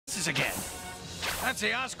pieces again. That's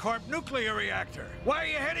the Oscorp nuclear reactor. Why are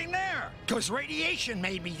you heading there? Because radiation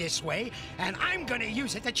made me this way, and I'm gonna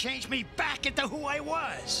use it to change me back into who I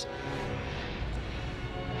was.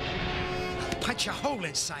 I'll punch a hole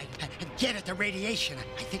inside and get at the radiation.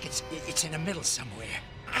 I think it's in the middle somewhere.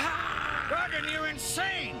 Ah! Gargan, you're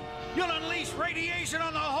insane! You'll unleash radiation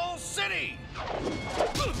on the whole city!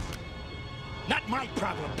 Not my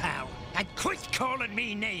problem, pal. And quit calling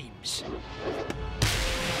me names.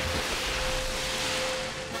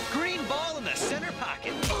 Green ball in the center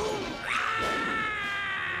pocket.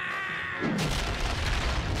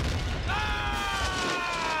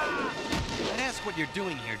 I'd ask what you're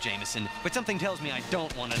doing here, Jameson, but something tells me I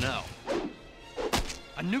don't want to know.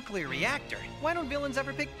 A nuclear reactor? Why don't villains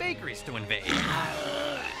ever pick bakeries to invade?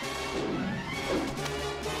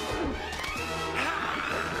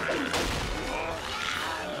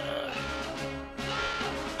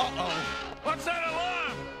 What's that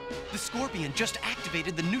alarm? The Scorpion just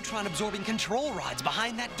activated the neutron-absorbing control rods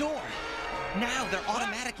behind that door. Now they're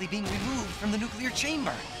automatically being removed from the nuclear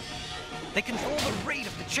chamber. They control the rate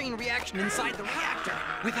of the chain reaction inside the reactor.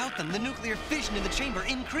 Without them, the nuclear fission in the chamber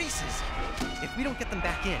increases. If we don't get them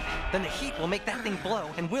back in, then the heat will make that thing blow,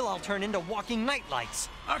 and we'll all turn into walking nightlights.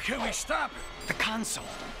 How can we stop it? The console.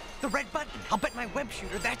 The red button. I'll bet my web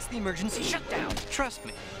shooter that's the emergency shutdown. Trust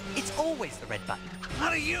me, it's always the red button.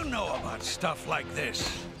 How do you know about stuff like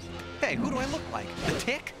this? Hey, who do I look like? The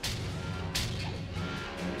Tick?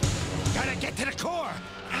 Gotta get to the core.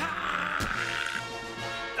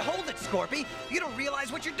 Hold it, Scorpy. You don't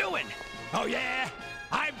realize what you're doing. Oh, yeah?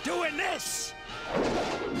 I'm doing this!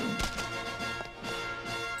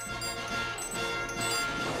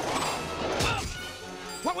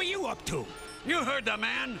 What were you up to? You heard the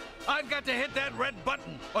man. I've got to hit that red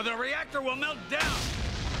button, or the reactor will melt down.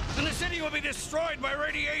 And the city will be destroyed by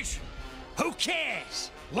radiation. Who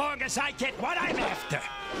cares? Long as I get what I'm after.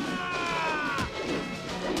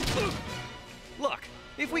 Look,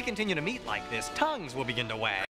 if we continue to meet like this, tongues will begin to wag.